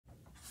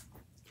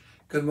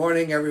Good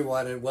morning,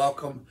 everyone, and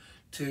welcome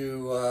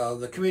to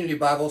the Community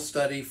Bible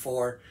Study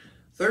for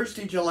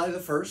Thursday, July the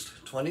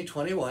 1st,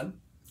 2021.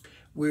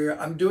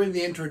 I'm doing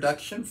the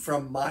introduction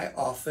from my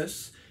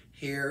office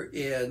here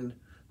in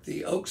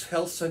the Oaks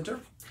Health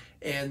Center,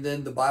 and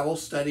then the Bible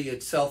study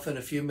itself in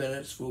a few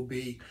minutes will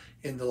be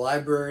in the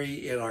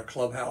library in our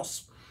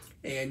clubhouse.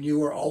 And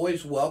you are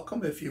always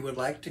welcome if you would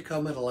like to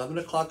come at 11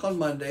 o'clock on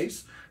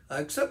Mondays,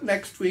 except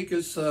next week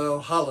is a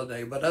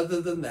holiday, but other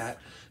than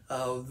that,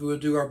 we'll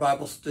do our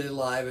Bible study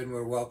live, and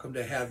we're welcome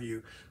to have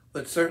you.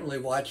 But certainly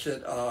watch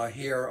it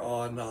here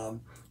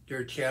on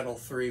your Channel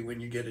 3 when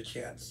you get a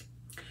chance.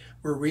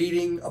 We're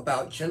reading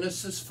about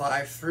Genesis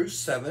 5 through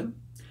 7,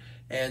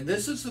 and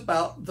this is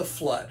about the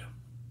flood.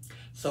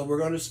 So we're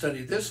going to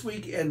study this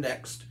week and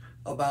next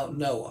about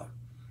Noah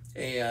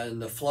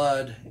and the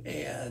flood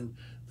and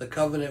the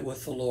covenant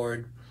with the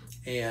Lord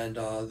and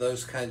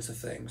those kinds of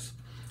things.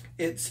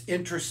 It's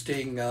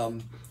interesting,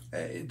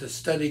 the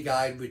study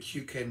guide, which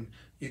you can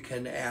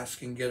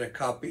ask and get a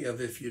copy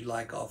of if you'd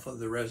like off of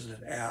the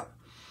Resident app,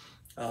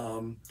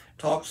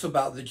 talks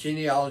about the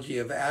genealogy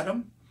of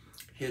Adam,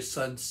 his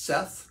son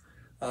Seth,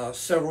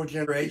 several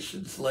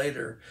generations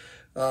later,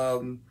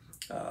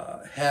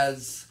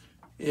 has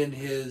in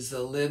his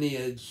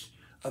lineage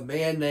a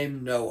man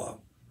named Noah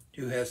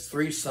who has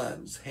three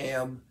sons,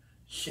 Ham,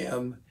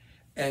 Shem,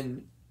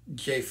 and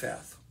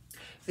Japheth.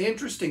 The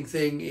interesting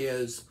thing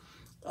is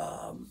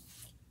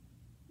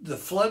the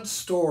flood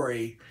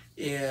story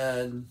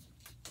in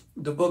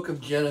the book of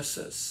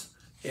Genesis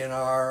in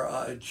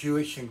our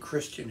Jewish and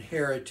Christian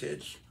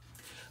heritage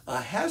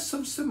has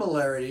some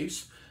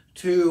similarities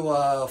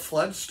to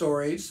flood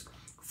stories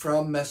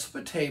from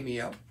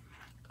Mesopotamia.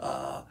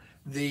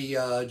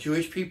 The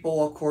Jewish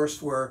people, of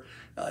course, were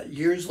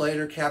years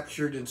later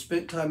captured and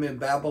spent time in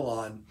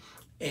Babylon,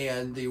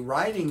 and the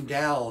writing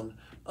down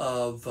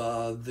of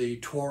the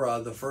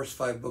Torah, the first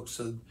 5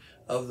 books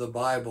of the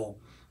Bible,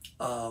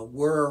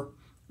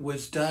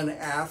 was done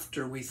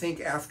after, we think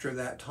after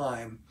that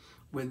time,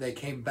 when they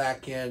came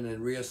back in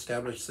and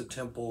reestablished the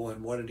temple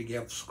and wanted to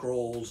give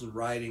scrolls and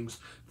writings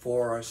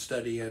for our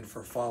study and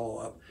for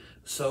follow-up.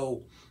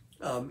 So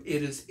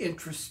it is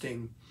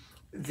interesting,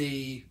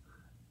 in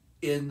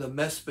the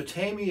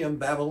Mesopotamian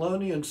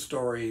Babylonian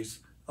stories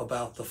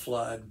about the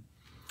flood,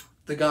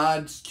 the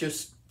gods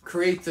just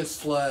create this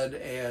flood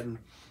and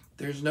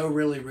there's no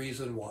really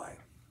reason why.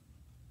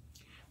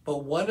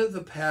 But one of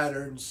the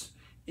patterns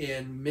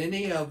in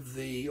many of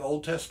the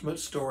Old Testament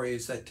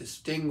stories that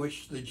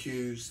distinguish the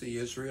Jews, the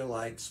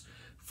Israelites,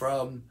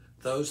 from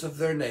those of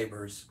their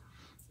neighbors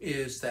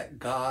is that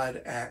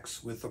God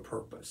acts with a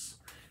purpose.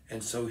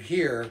 And so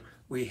here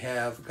we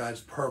have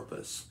God's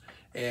purpose,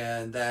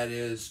 and that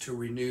is to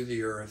renew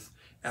the earth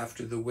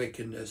after the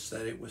wickedness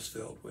that it was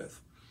filled with.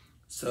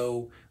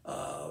 So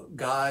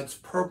God's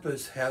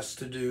purpose has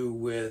to do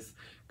with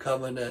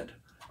covenant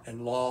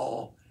and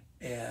law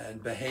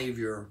and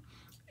behavior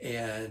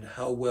and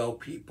how well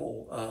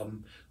people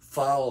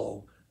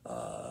follow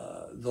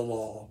the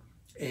law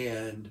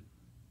and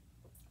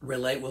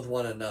relate with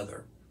one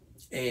another.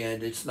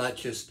 And it's not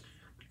just,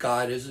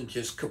 God isn't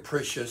just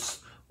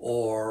capricious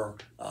or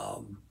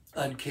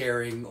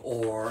uncaring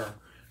or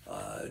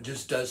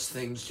just does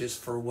things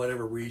just for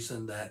whatever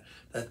reason, that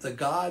the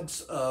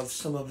gods of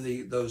some of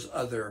those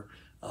other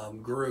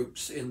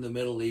groups in the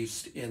Middle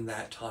East in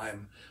that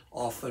time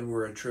often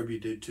were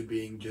attributed to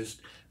being just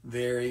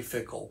very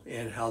fickle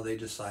in how they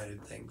decided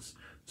things.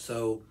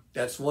 So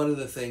that's one of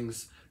the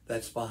things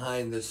that's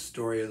behind this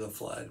story of the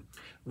flood.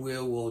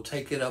 We'll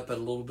take it up a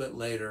little bit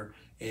later,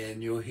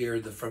 and you'll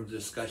hear from the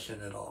discussion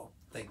at all.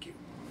 Thank you.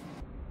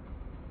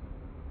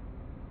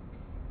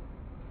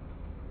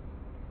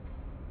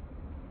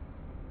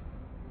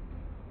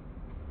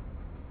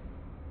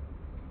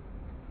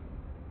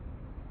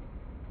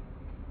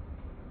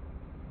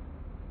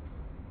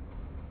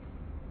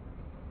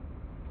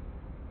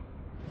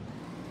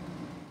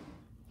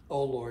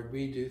 Oh Lord,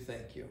 we do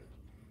thank you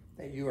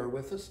that you are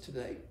with us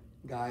today.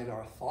 Guide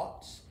our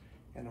thoughts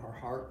and our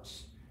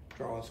hearts,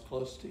 draw us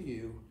close to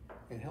you,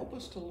 and help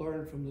us to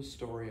learn from the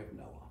story of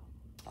Noah.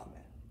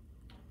 Amen.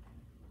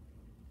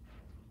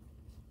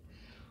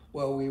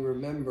 Well, we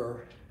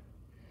remember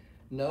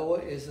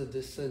Noah is a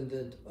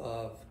descendant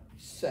of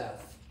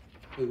Seth,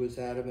 who was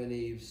Adam and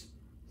Eve's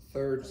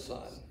third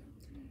son.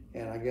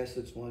 And I guess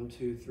it's 1,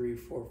 2, 3,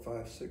 4,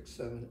 5, 6,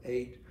 7,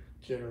 8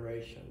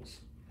 generations.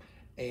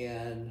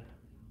 And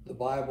the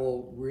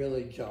Bible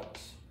really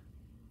jumps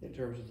in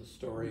terms of the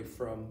story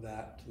from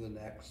that to the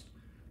next.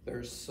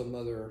 There's some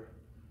other,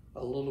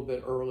 a little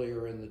bit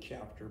earlier in the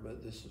chapter,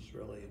 but this is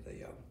really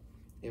the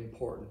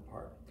important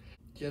part.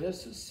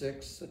 Genesis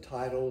 6, the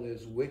title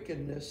is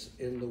Wickedness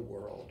in the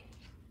World.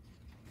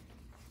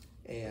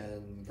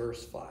 And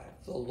verse 5,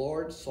 the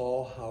Lord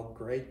saw how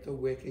great the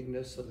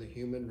wickedness of the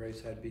human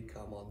race had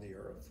become on the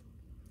earth,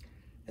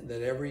 and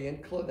that every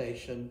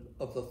inclination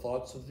of the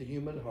thoughts of the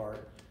human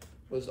heart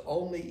was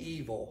only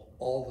evil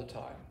all the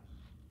time.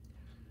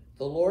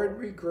 The Lord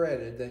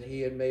regretted that he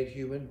had made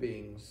human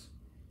beings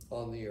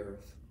on the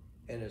earth,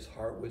 and his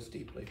heart was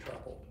deeply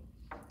troubled.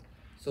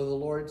 So the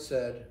Lord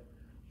said,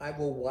 I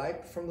will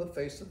wipe from the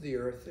face of the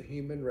earth the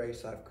human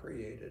race I've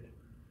created,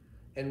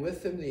 and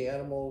with them the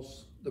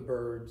animals, the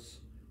birds,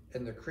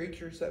 and the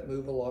creatures that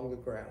move along the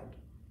ground,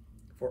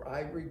 for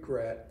I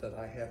regret that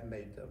I have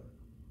made them.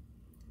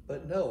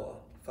 But Noah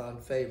found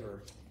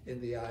favor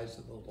in the eyes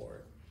of the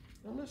Lord.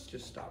 Now let's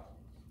just stop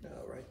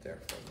right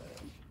there for a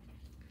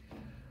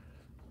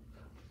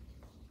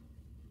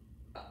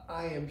minute.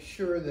 I am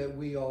sure that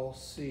we all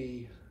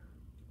see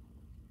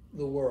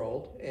the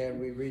world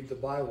and we read the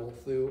Bible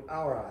through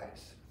our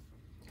eyes.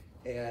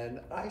 And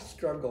I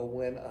struggle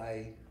when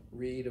I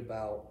read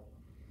about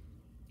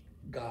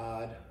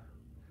God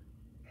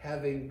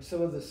having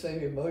some of the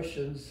same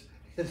emotions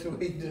as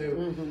we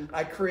do. Mm-hmm.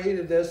 I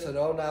created this and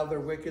oh, now they're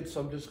wicked, so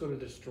I'm just going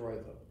to destroy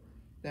them.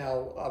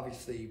 Now,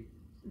 obviously,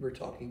 we're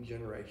talking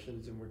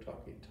generations and we're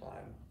talking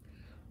time.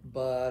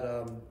 But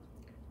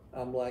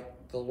I'm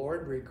like, the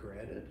Lord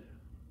regretted?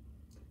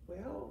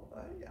 Well,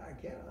 I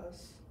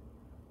guess.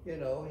 You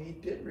know, he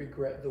did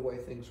regret the way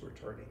things were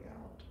turning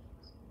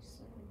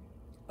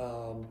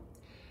out.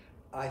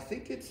 I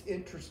think it's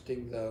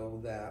interesting, though,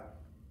 that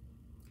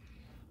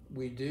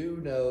we do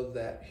know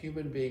that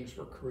human beings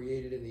were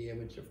created in the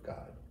image of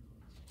God.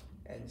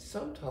 And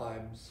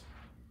sometimes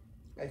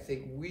I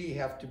think we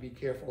have to be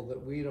careful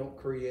that we don't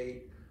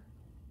create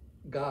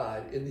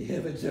God in the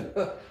image of,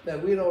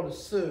 that we don't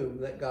assume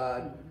that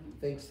God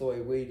thinks the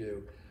way we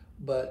do.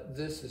 But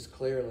this is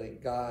clearly,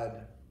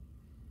 God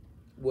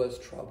was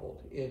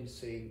troubled in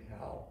seeing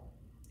how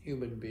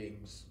human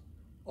beings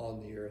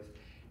on the earth.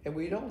 And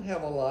we don't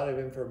have a lot of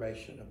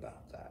information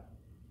about that.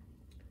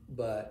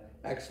 But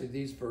actually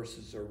these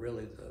verses are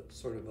really the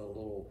sort of a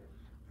little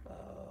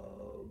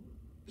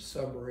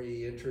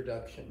summary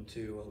introduction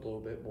to a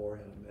little bit more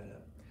in a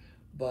minute.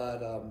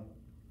 But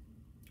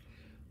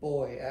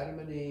boy, Adam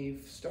and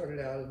Eve started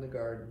out in the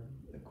garden,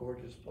 a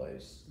gorgeous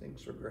place.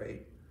 Things were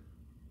great.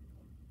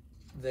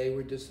 They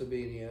were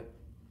disobedient.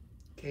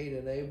 Cain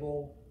and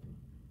Abel,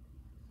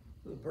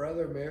 the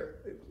brother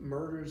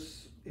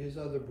murders his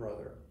other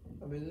brother.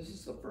 I mean, this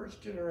is the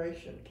first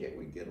generation. Can't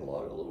we get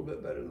along a little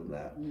bit better than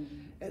that? Mm-hmm.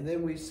 And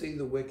then we see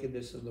the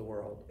wickedness in the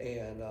world.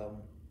 And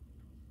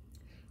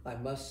I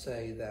must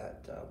say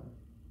that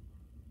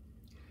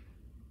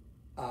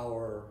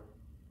our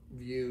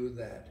view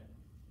that,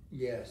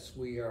 yes,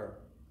 we are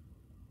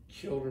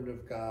children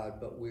of God,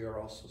 but we are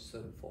also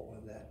sinful,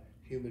 and that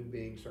human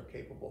beings are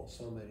capable of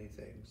so many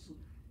things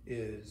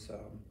is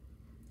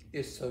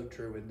so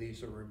true. And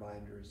these are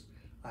reminders.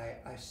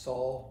 I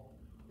saw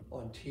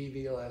on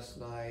TV last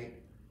night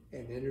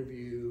an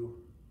interview,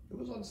 it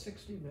was on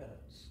 60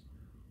 Minutes,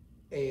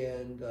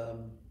 and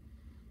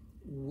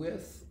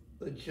with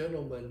a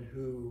gentleman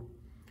who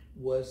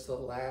was the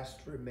last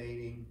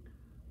remaining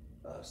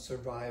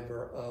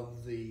survivor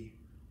of the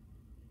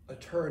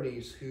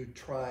attorneys who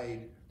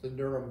tried the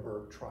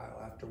Nuremberg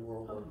trial after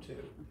World War II.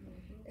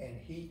 And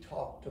he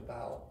talked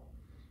about,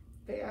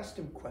 they asked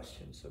him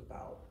questions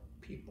about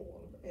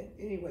people. And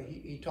anyway,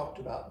 he talked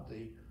about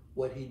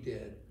what he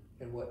did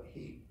and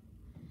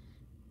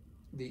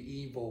the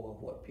evil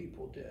of what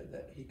people did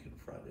that he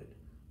confronted.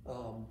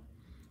 And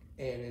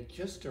it's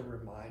just a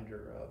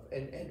reminder of,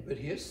 but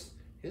his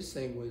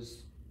thing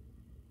was,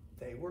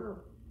 they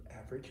were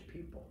average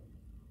people.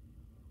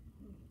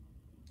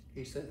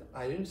 He said,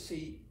 I didn't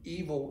see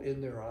evil in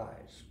their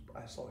eyes.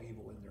 I saw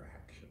evil in their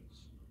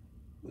actions,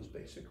 was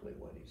basically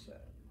what he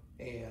said.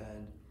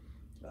 And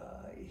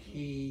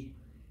he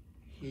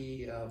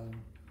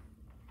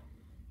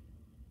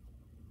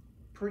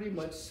pretty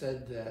much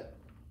said that,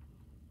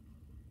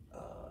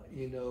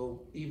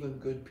 even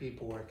good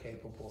people are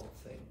capable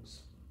of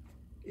things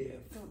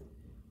if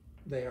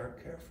they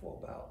aren't careful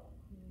about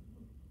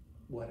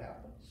what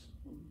happens.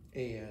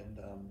 And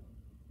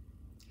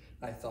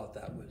I thought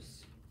that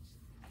was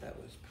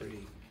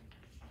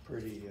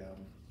pretty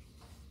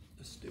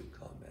astute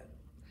comment.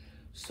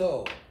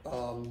 So,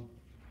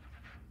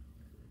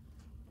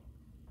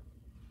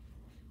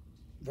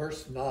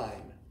 verse 9,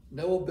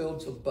 Noah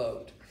builds a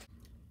boat.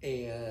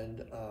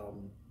 And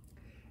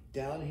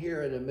down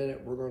here in a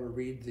minute, we're going to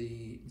read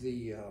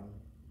the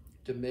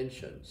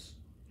dimensions.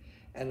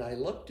 And I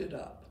looked it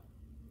up.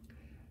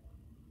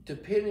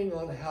 Depending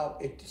on how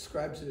it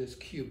describes it as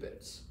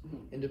cubits.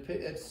 And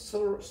it's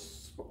sort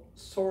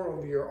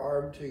of your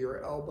arm to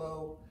your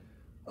elbow,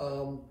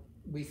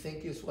 we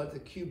think is what the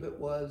cubit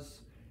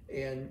was.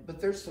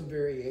 But there's some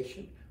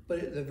variation. But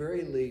at the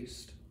very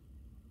least,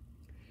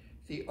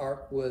 the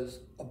ark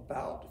was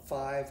about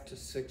 500 to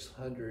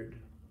 600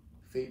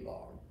 feet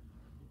long,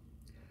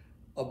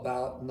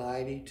 about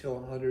 90 to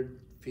 100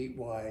 feet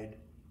wide,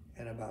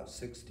 and about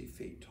 60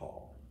 feet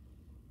tall.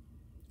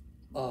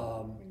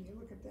 When you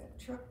look at that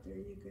truck there,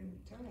 you can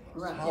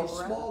tell how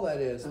small that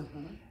is.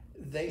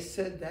 They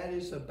said that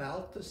is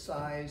about the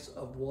size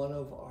of one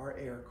of our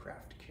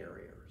aircraft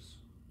carriers.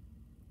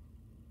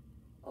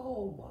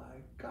 Oh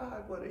my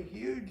God, what a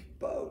huge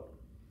boat.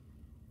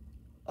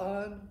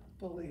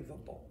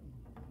 Unbelievable.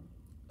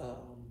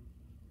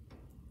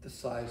 The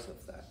size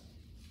of that.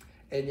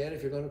 And yet,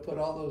 if you're going to put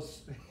all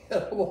those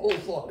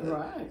animals on it,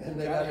 Right. and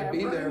they got to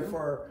be there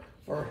for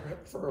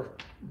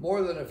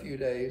more than a few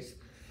days,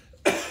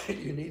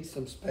 you need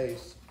some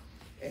space.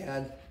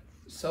 And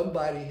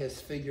somebody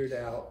has figured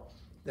out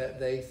that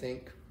they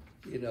think,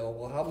 you know,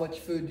 well, how much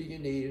food do you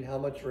need and how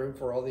much room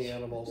for all the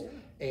animals?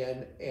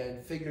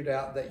 And figured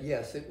out that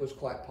yes, it was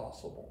quite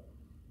possible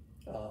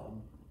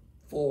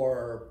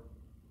for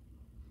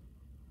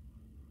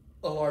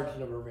a large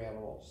number of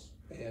animals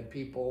and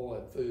people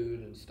and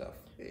food and stuff.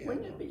 And,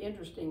 wouldn't it be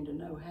interesting to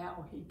know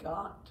how he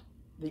got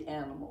the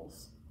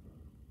animals?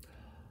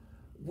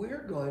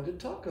 we're going to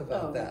talk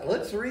about that. Okay.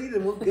 Let's read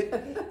and we'll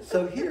get.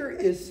 So here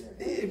is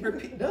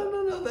repeat.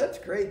 No, that's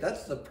great.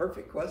 That's the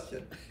perfect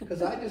question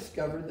because I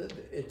discovered that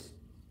it's.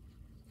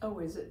 Oh,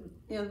 is it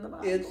in the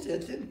Bible? It's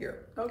in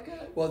here.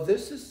 Okay. Well,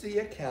 this is the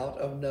account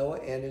of Noah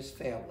and his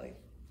family.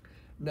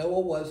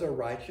 Noah was a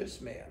righteous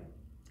man,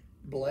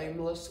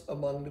 blameless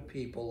among the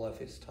people of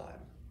his time,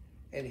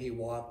 and he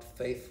walked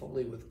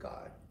faithfully with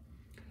God.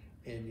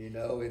 And you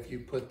know, if you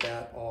put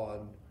that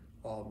on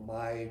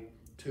my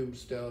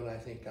tombstone, I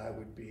think I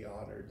would be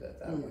honored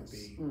that would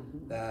be,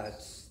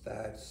 that's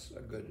a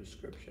good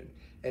description.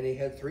 And he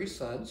had 3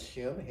 sons,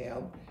 Shem,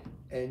 Ham,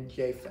 and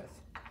Japheth.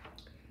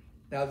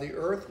 Now the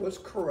earth was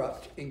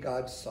corrupt in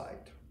God's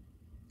sight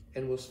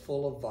and was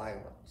full of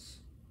violence.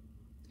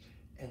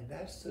 And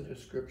that's the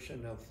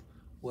description of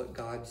what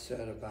God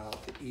said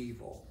about the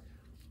evil,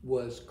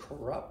 was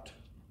corrupt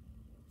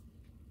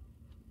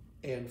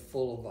and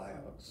full of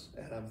violence.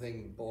 And I'm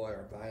thinking, boy,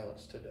 our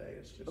violence today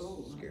is just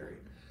scary.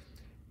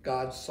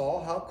 God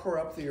saw how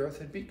corrupt the earth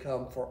had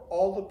become, for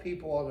all the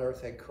people on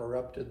earth had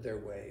corrupted their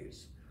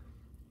ways.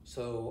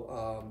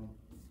 So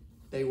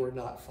they were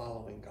not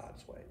following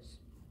God's ways.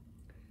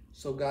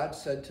 So God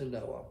said to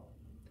Noah,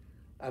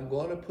 I'm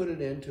going to put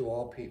an end to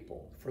all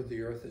people, for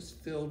the earth is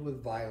filled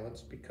with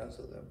violence because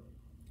of them.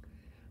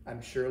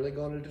 I'm surely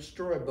going to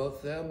destroy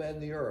both them and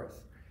the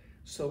earth.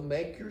 So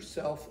make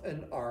yourself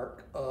an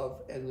ark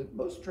of, and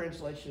most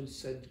translations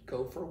said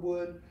gopher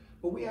wood,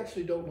 but we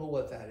actually don't know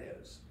what that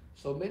is.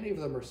 So many of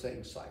them are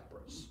saying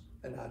cypress,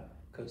 and not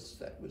because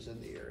that was in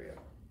the area.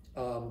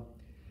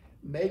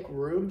 Make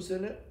rooms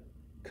in it,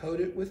 coat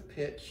it with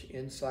pitch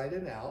inside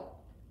and out,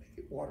 make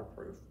it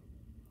waterproof.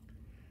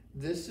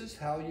 This is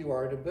how you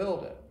are to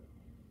build it.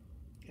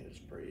 And it's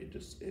pretty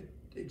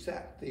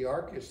exact. The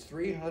ark is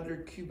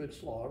 300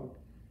 cubits long,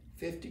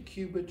 50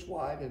 cubits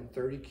wide, and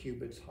 30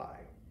 cubits high.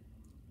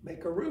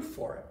 Make a roof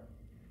for it,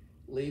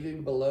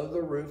 leaving below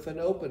the roof an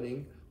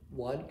opening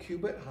 1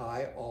 cubit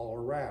high all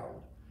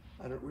around.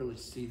 I don't really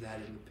see that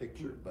in the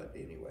picture, but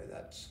anyway,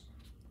 that's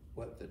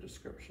what the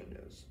description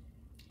is.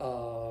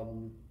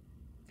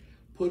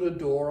 Put a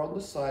door on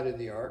the side of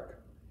the ark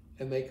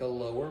and make a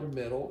lower,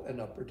 middle, and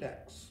upper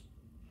decks.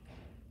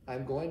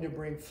 I'm going to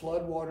bring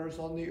flood waters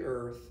on the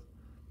earth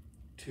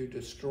to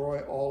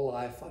destroy all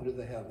life under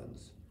the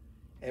heavens,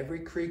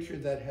 every creature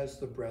that has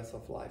the breath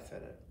of life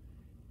in it.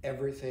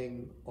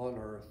 Everything on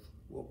earth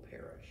will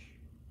perish.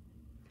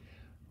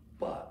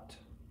 But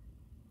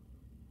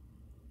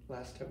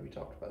last time we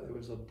talked about it, there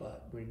was a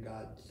but when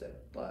God said,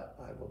 but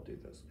I will do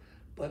this.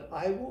 But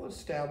I will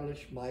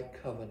establish my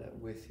covenant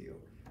with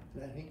you.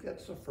 And I think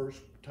that's the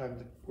first time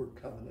the word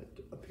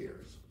covenant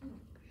appears.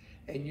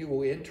 And you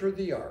will enter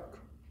the ark,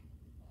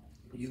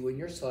 you and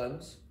your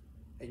sons,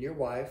 and your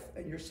wife,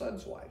 and your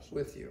sons' wives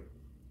with you.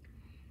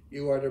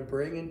 You are to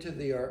bring into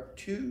the ark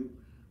 2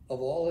 of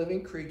all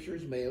living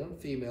creatures, male and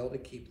female, to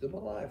keep them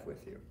alive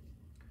with you.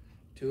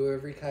 2 of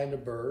every kind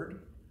of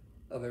bird,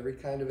 of every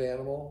kind of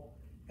animal,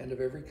 and of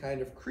every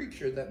kind of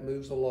creature that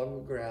moves along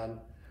the ground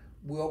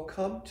will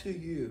come to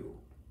you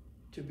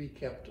to be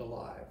kept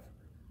alive.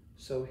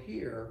 So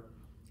here,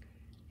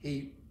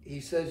 he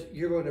says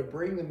you're going to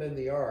bring them in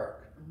the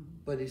ark,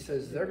 but he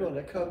says they're going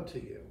to come to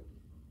you.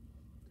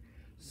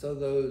 So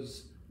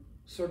those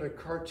sort of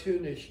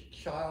cartoonish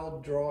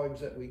child drawings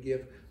that we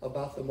give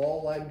about them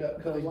all lined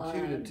up coming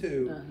 2 to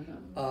 2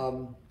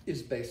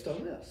 is based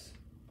on this.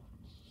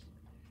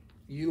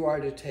 You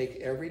are to take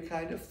every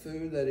kind of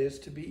food that is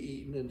to be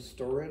eaten and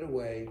store it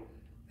away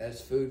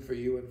as food for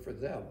you and for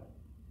them.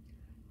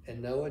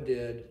 And Noah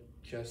did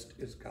just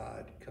as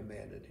God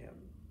commanded him.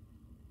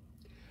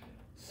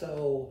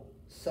 So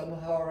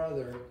somehow or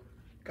other,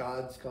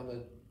 God's going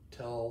to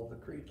tell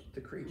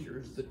the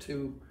creatures, the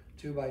two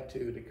by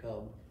two, to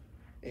come.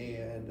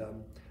 And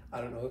I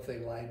don't know if they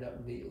lined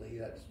up neatly.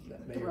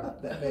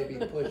 That may be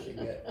pushing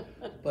it,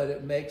 but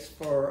it makes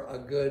for a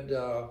good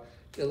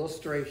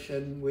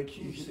illustration, which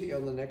you see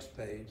on the next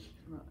page.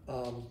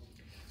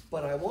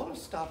 But I want to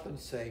stop and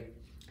say,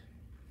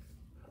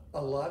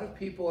 a lot of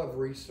people have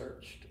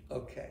researched,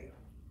 okay,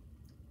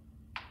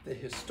 the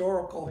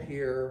historical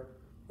here,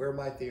 where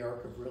might the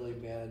ark have really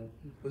been?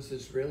 Was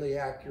this really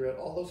accurate?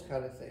 All those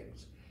kind of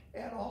things.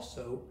 And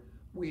also,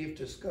 we've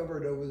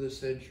discovered over the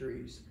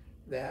centuries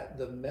that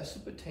the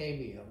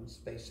Mesopotamians,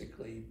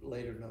 basically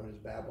later known as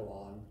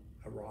Babylon,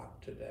 Iraq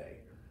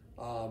today,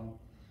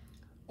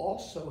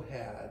 also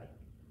had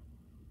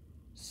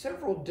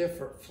several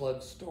different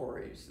flood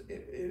stories.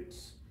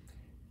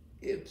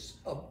 it's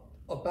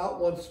about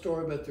one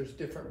story, but there's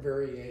different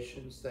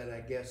variations that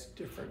I guess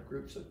different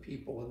groups of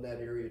people in that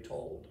area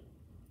told.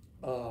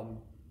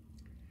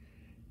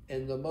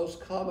 And the most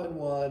common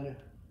one,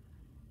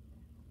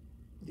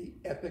 the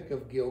Epic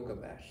of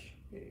Gilgamesh.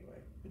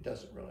 Anyway, it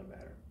doesn't really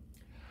matter.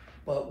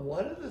 But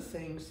one of the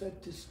things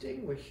that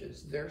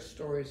distinguishes their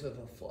stories of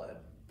a flood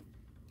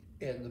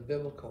and the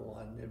biblical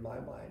one, in my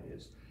mind,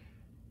 is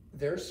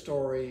their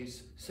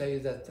stories say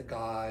that the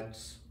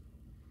gods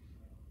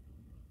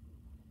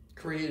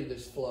created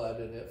this flood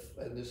and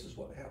this is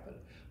what happened.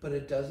 But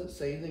it doesn't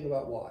say anything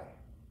about why.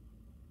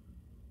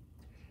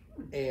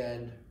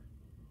 And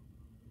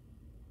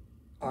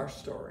our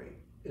story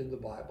in the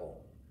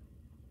Bible,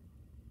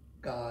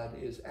 God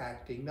is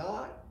acting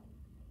not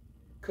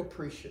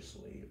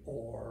capriciously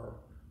or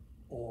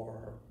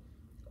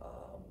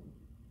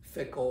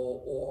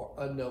fickle or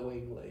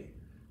unknowingly.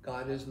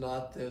 God is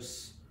not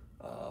this,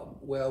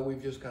 well,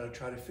 we've just got to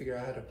try to figure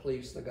out how to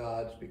please the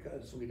gods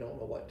because we don't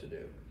know what to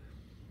do.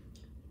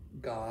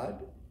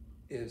 God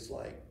is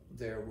like,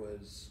 there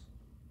was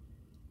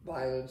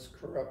violence,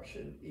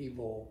 corruption,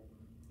 evil,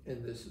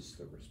 and this is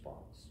the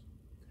response.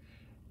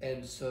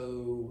 And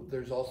so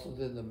there's also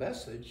then the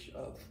message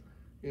of,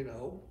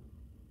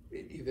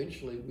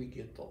 eventually we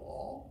get the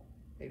law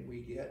and we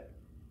get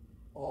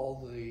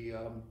all the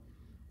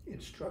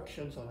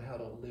instructions on how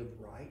to live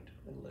right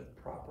and live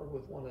proper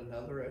with one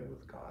another and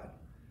with God.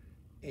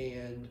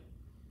 And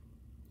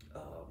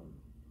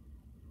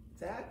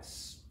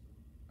that's,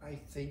 I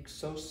think,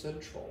 so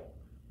central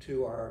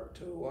to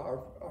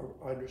our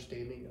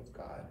understanding of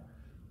God,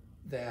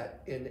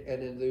 that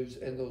in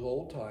those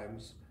old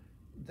times,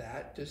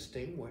 that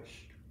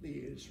distinguished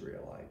the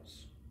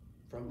Israelites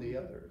from the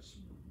others,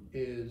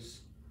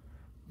 is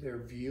their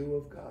view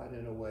of God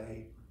in a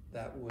way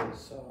that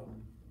was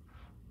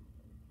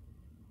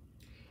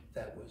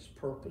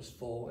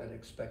purposeful and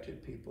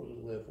expected people to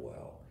live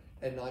well,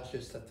 and not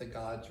just that the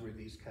gods were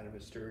these kind of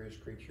mysterious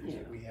creatures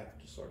that we have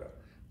to sort of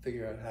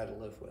figure out how to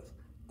live with.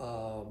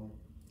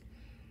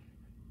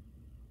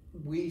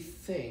 We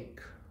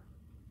think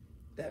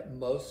that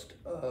most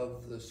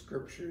of the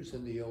scriptures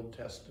in the Old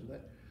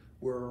Testament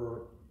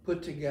were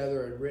put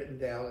together and written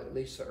down, at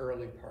least the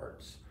early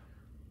parts,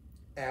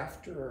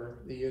 after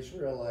the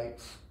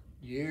Israelites,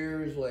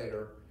 years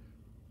later,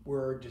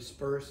 were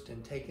dispersed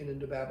and taken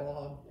into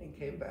Babylon and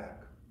came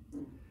back.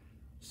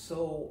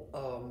 So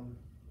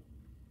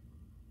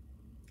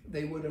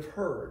they would have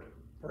heard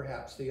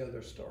perhaps the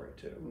other story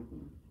too.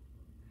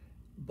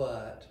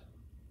 But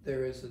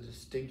there is a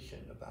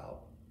distinction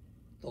about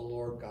the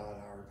Lord God,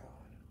 our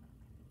God,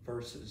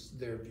 versus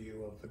their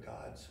view of the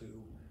gods who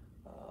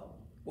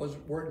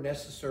weren't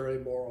necessarily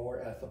moral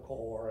or ethical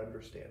or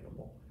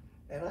understandable.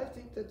 And I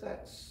think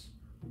that's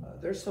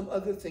there's some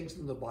other things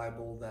in the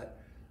Bible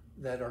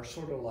that are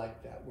sort of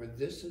like that, where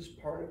this is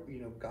part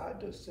of, God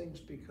does things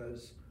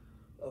because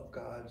of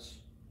God's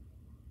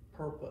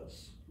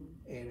purpose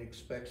and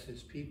expects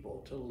his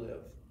people to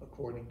live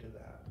according to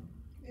that.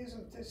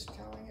 Isn't this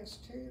telling us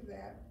too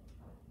that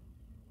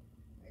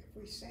if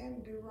we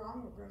sin, do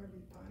wrong, we're going to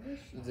be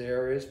punished?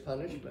 There is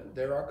punishment.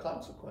 There are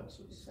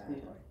consequences.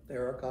 Exactly.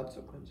 There are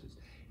consequences.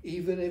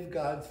 Even if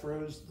God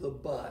throws the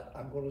but,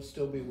 I'm going to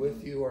still be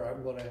with you, or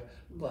I'm going to,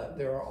 but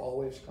there are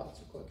always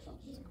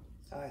consequences.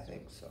 I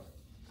think so.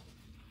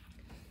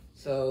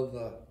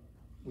 So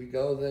we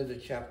go then to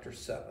chapter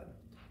 7,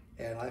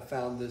 and I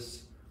found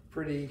this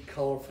pretty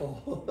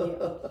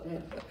colorful.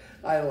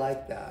 I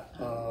like that.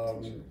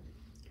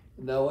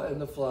 Noah and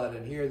the flood,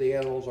 and here the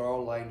animals are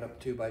all lined up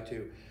 2 by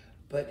 2.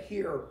 But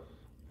here,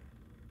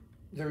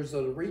 there's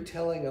a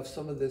retelling of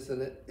some of this,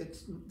 and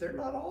they're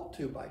not all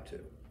 2 by 2.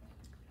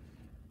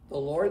 The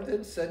Lord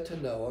then said to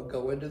Noah,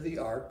 "Go into the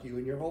ark, you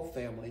and your whole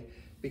family,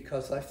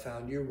 because I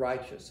found you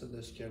righteous in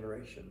this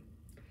generation."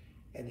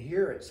 And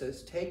here it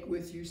says, "Take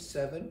with you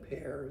 7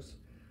 pairs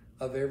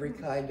of every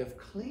kind of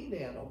clean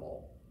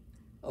animal,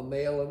 a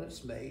male and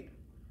its mate,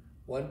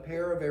 1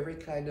 pair of every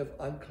kind of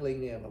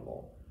unclean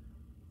animal,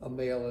 a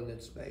male and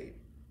its mate,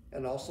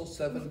 and also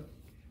 7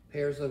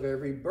 pairs of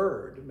every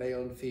bird,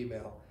 male and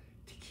female,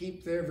 to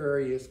keep their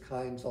various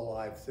kinds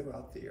alive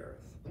throughout the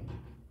earth."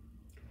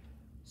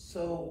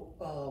 So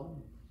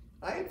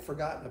I had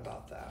forgotten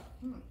about that.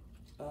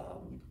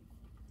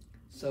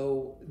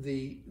 So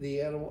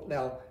the animal,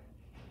 now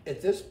at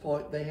this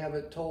point they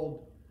haven't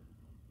told,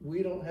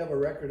 we don't have a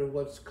record of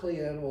what's clean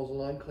animals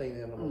and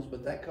unclean animals,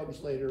 but that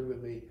comes later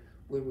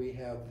when we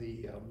have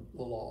the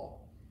law.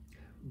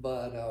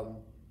 But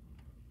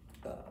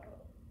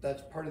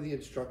that's part of the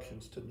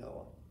instructions to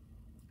Noah.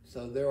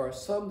 So there are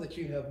some that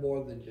you have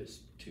more than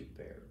just 2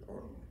 pairs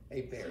or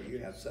a pair. You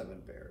have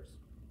 7 pairs.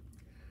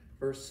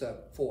 Verse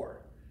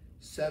 4,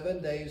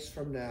 7 days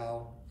from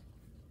now,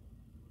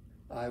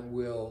 I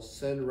will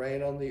send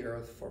rain on the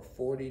earth for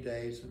 40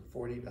 days and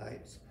 40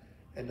 nights,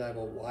 and I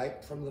will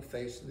wipe from the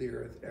face of the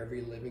earth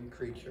every living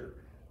creature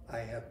I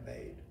have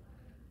made.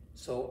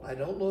 So I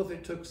don't know if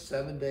it took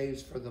 7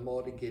 days for them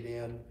all to get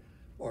in,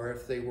 or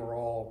if they were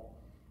all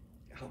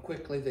how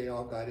quickly they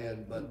all got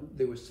in, but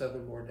there was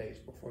 7 more days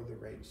before the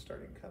rain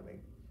started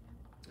coming.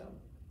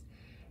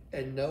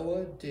 And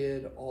Noah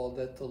did all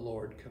that the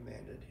Lord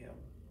commanded him.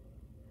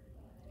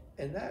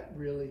 And that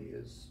really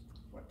is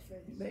What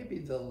faith? maybe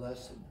the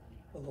lesson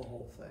of the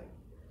whole thing.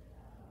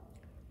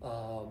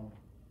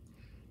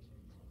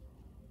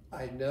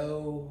 I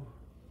know,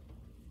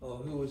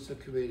 who was the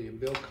comedian?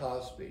 Bill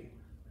Cosby,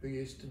 who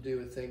used to do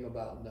a thing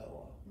about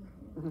Noah.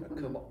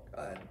 Come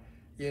on,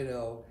 you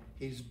know,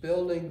 he's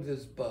building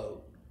this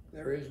boat.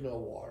 There is no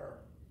water.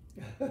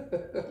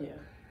 Yeah.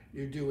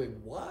 You're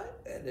doing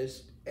what?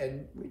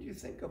 And when you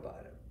think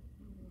about it,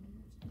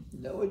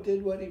 Noah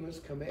did what he was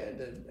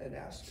commanded and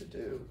asked to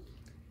do,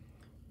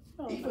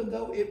 even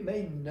though it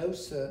made no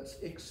sense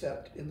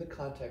except in the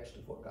context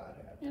of what God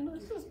had. And I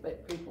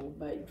suspect people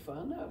made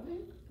fun of him.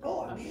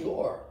 Oh, I'm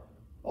sure.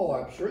 Oh,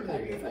 I'm sure How they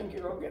do you did. think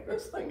you're gonna get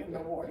this thing in the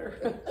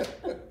water?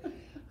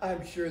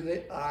 I'm sure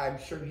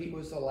he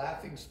was a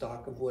laughing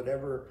stock of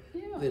whatever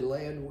Yeah. the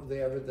land,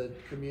 whatever the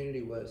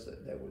community was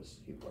that was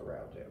people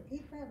around him. He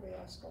probably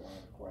asked a lot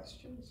of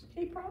questions.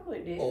 He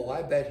probably did. Oh,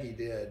 I bet he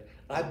did.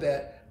 I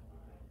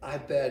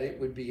bet it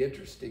would be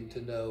interesting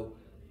to know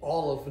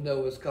all of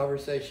Noah's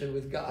conversation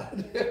with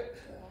God.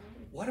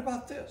 What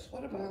about this?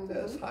 What about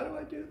this? How do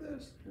I do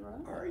this?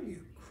 Right. Are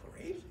you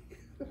crazy?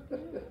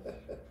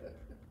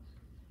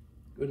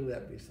 Wouldn't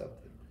that be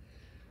something?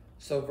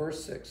 So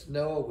verse 6,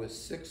 Noah was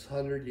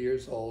 600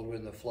 years old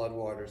when the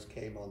floodwaters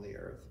came on the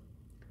earth.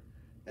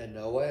 And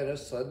Noah and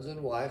his sons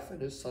and wife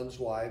and his sons'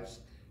 wives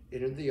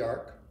entered the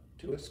ark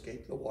to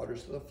escape the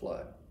waters of the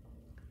flood.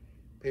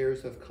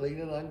 Pairs of clean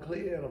and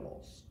unclean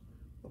animals,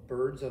 of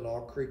birds and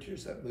all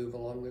creatures that move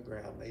along the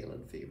ground, male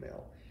and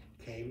female,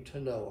 came to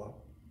Noah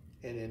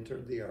and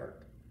entered the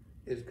ark,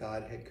 as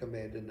God had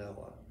commanded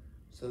Noah.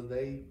 So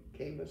they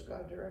came as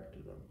God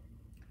directed them.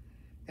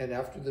 And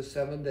after the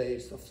 7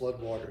 days, the flood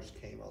waters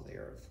came on the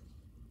earth.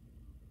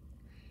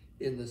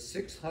 In the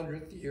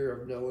 600th year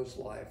of Noah's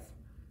life,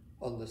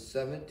 on the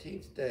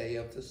 17th day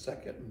of the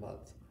 2nd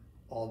month,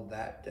 on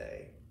that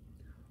day,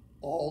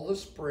 all the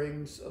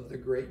springs of the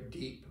great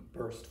deep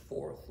burst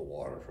forth the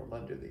water from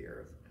under the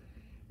earth,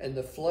 and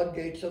the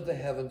floodgates of the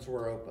heavens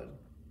were opened,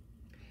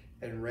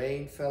 and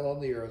rain fell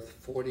on the earth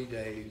 40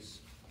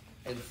 days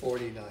and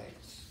 40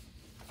 nights.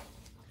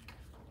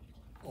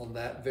 On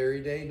that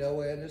very day,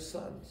 Noah and his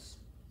sons,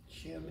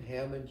 Shem,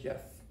 Ham, and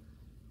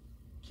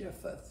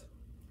Japheth,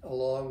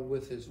 along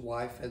with his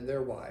wife and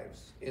their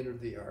wives, entered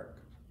the ark.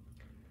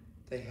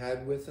 They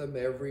had with them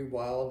every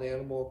wild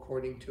animal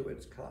according to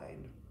its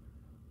kind,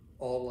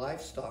 all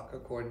livestock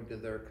according to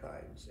their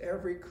kinds,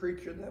 every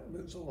creature that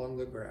moves along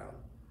the ground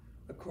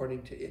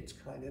according to its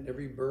kind, and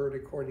every bird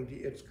according to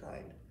its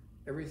kind,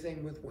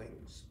 everything with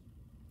wings.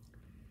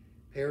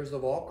 Pairs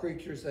of all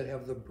creatures that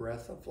have the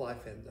breath of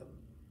life in them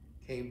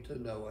came to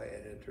Noah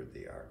and entered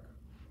the ark.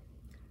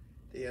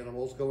 The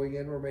animals going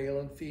in were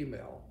male and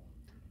female,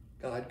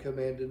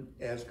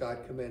 as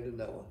God commanded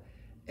Noah.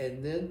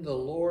 And then the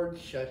Lord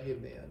shut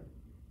him in.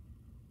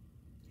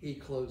 He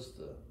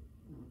closed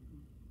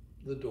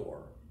the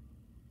door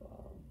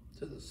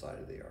to the side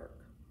of the ark.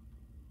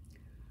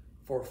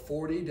 For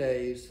 40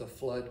 days the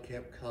flood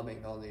kept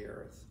coming on the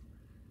earth.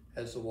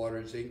 As the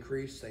waters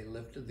increased, they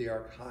lifted the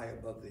ark high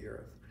above the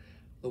earth.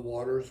 The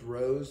waters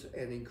rose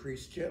and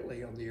increased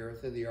gently on the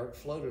earth, and the ark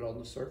floated on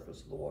the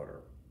surface of the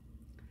water.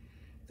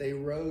 They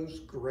rose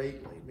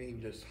greatly,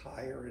 meaning just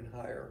higher and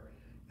higher,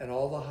 and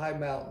all the high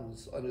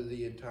mountains under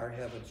the entire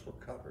heavens were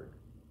covered.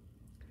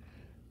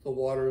 The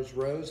waters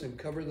rose and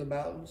covered the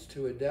mountains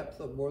to a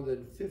depth of more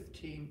than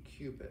 15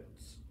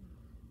 cubits,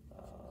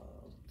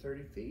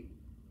 30 feet.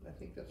 I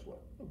think that's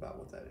about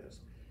what that is.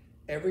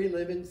 Every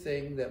living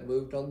thing that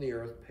moved on the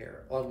earth,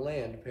 on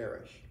land,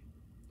 perished.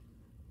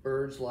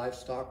 Birds,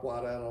 livestock,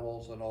 wild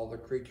animals, and all the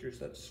creatures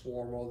that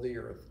swarm on the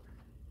earth,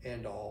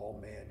 and all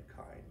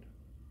mankind.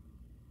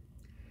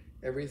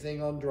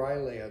 Everything on dry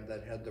land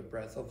that had the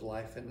breath of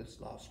life in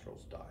its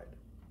nostrils died.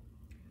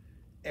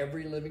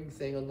 Every living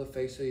thing on the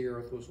face of the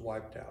earth was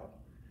wiped out.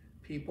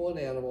 People and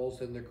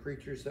animals and the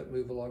creatures that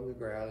move along the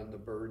ground and the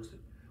birds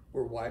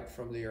were wiped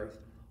from the earth.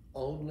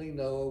 Only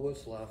Noah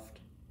was left,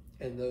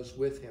 and those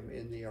with him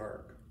in the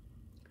ark.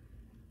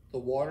 The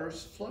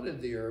waters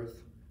flooded the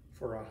earth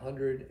for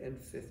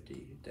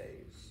 150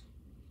 days.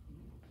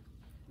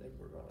 Then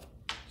we're going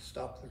to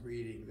stop the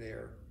reading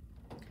there.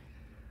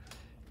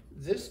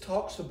 This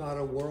talks about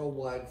a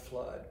worldwide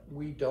flood.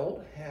 We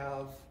don't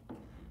have,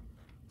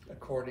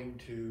 according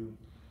to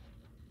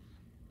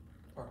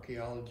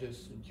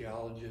archaeologists and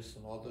geologists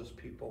and all those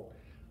people,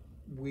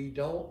 we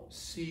don't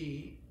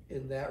see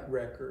in that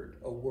record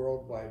a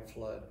worldwide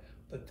flood,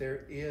 but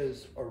there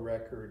is a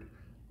record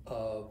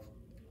of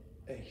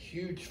a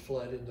huge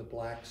flood in the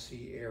Black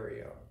Sea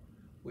area,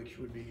 which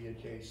would be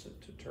adjacent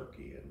to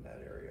Turkey in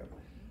that area,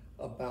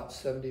 about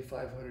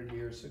 7,500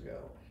 years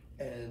ago.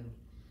 And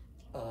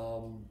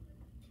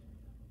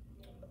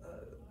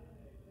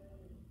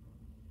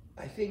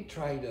I think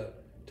trying to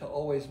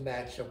always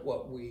match up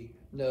what we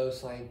know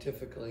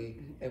scientifically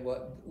and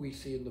what we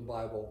see in the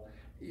Bible,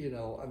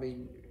 I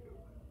mean,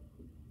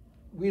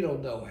 we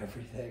don't know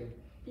everything,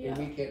 Yeah. and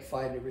we can't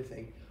find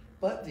everything.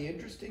 But the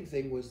interesting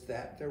thing was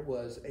that there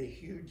was a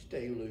huge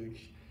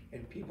deluge,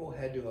 and people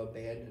had to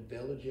abandon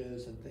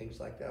villages and things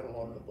like that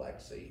along the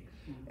Black Sea.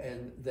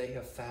 And they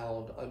have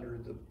found under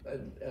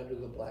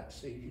the Black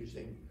Sea,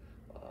 using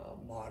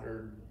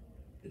modern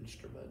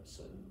instruments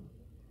and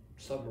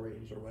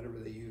submarines or whatever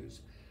they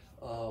use,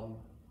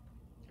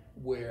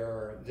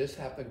 where this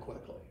happened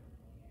quickly.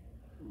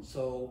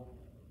 So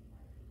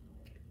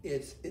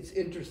it's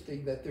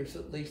interesting that there's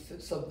at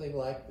least something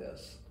like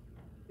this.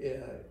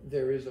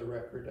 There is a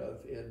record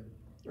of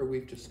or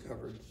we've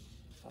discovered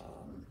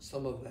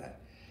some of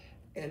that.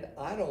 And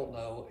I don't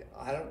know,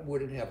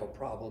 wouldn't have a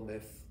problem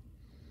if,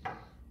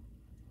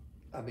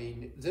 I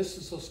mean, this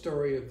is a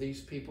story of these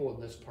people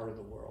in this part of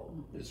the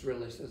world. This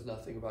really says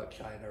nothing about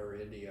China or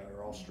India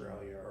or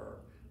Australia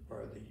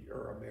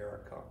or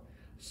America.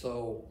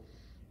 So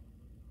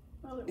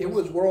it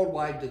was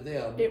worldwide to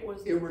them. It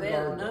was the then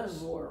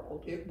irregardless. known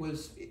world. It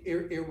was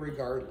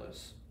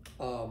irregardless.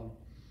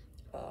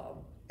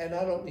 And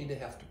I don't need to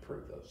have to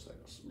prove those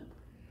things. No.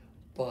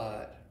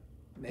 But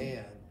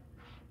man,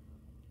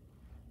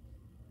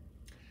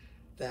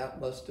 that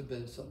must have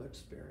been some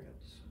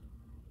experience.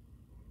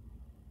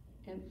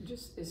 And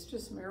it's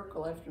just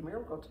miracle after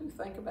miracle too.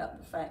 Think about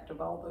the fact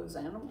of all those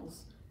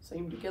animals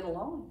seem to get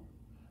along.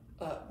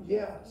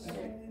 Yes.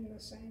 Living in the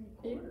same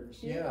quarters.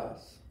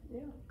 Yes. Yeah,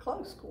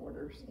 close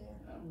quarters. Yeah.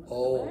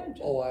 Oh,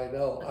 I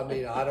know. I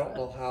mean, I don't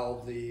know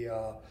how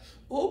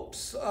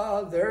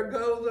there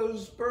go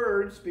those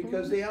birds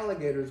because the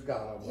alligators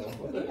got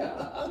them.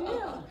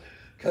 Yeah.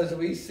 Because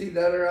we see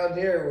that around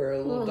here where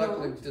little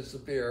ducklings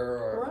disappear.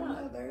 Or...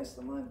 Right. Oh, there's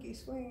the monkey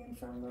swinging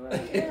from the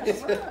road. Yeah,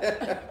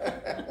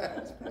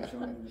 That's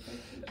showing the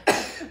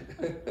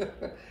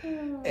picture.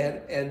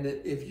 and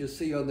if you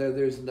see on there,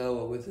 there's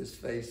Noah with his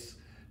face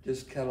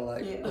just kind of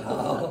like,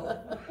 oh,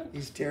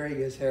 he's tearing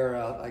his hair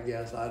out, I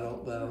guess. I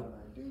don't know.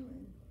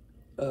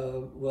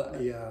 Well,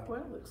 yeah. Well,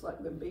 it looks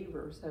like the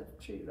beavers have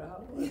chewed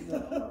out.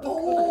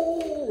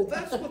 Oh,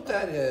 that's what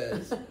that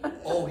is.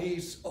 Oh,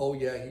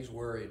 yeah, he's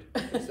worried.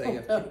 Because they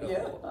have to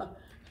know.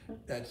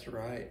 That's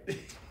right.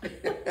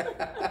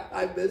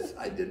 I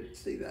didn't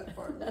see that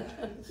part.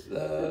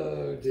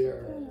 Oh,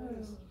 dear.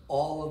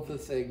 All of the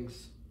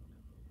things,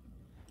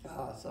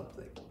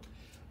 something.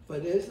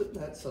 But isn't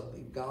that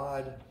something?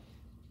 God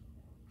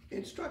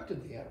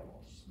instructed the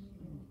animals,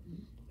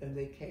 and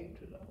they came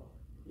to Noah.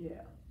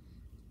 Yeah.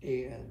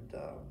 And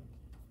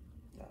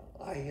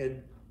I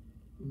had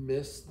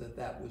missed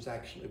that was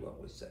actually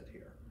what was said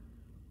here.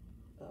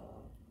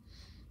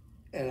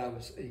 And I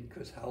was,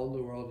 because how in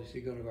the world is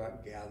he going to go out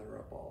and gather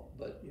up all?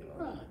 But,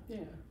 Right, yeah.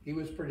 he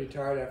was pretty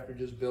tired after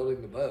just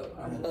building the boat.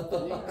 I would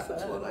think so.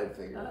 That's what I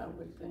figured. I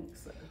would think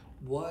so.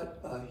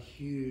 What a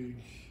huge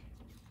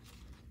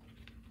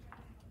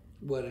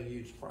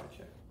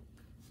project.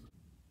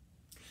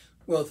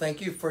 Well, thank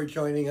you for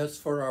joining us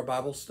for our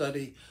Bible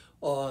study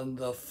on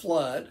the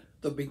flood,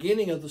 the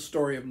beginning of the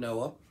story of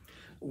Noah.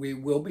 We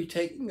will be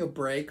taking a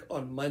break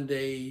on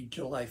Monday,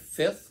 July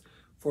 5th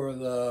for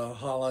the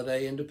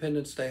holiday,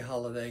 Independence Day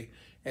holiday,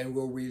 and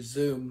we'll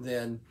resume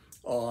then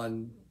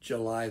on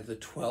July the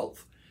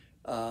 12th.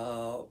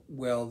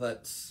 Well,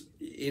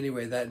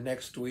 that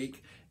next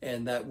week,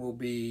 and that will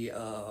be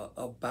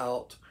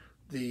about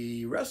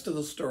the rest of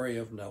the story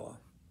of Noah.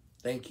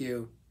 Thank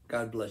you.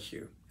 God bless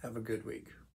you. Have a good week.